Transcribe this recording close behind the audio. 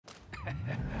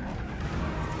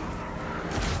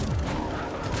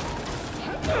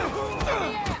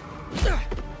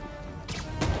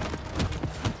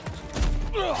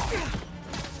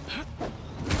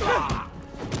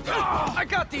I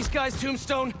got these guys,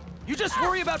 Tombstone. You just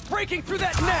worry about breaking through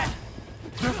that net.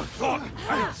 Never thought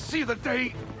I'd see the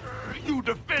day you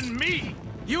defend me.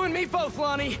 You and me both,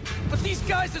 Lonnie. But these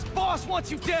guys, his boss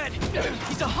wants you dead.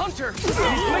 He's a hunter. He's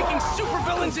making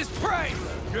supervillains his prey.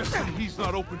 Guessing he's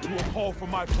not open to a call from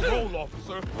my parole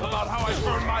officer about how I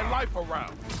turned my life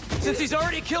around. Since he's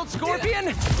already killed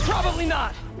Scorpion? Probably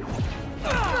not.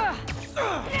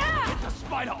 Get the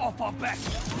spider off our back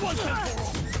once and for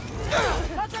all.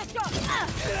 Let's go!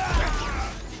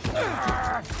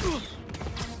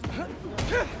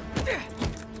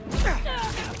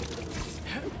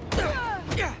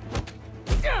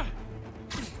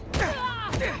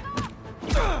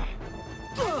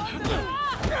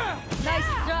 Nice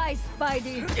try,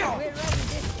 Spidey. We're ready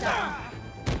this time.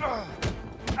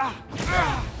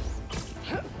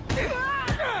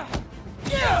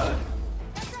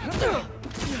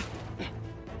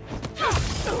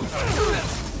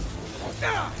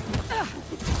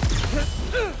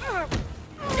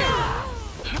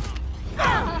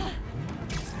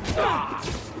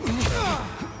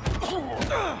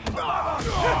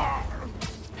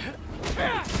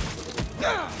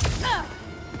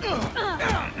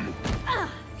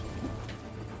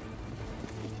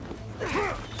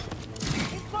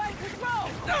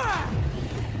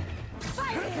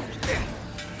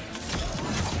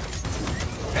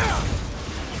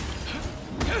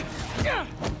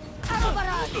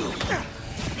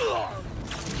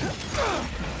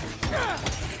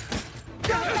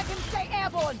 Don't let him stay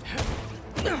airborne!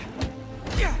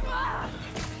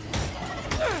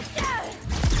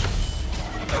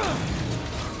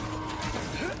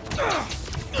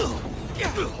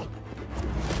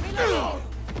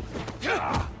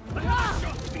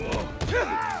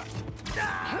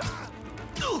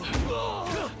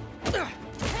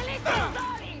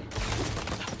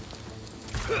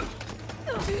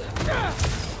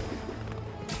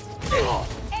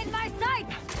 In my sight!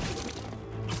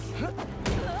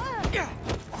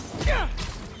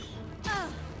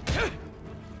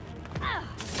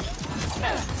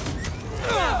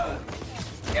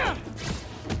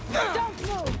 Don't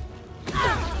move!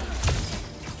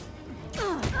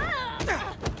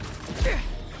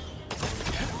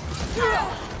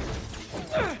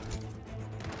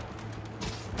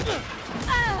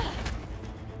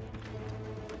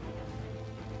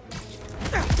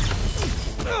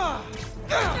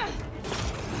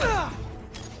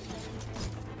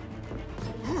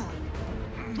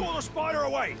 Draw the spider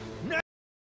away! Now!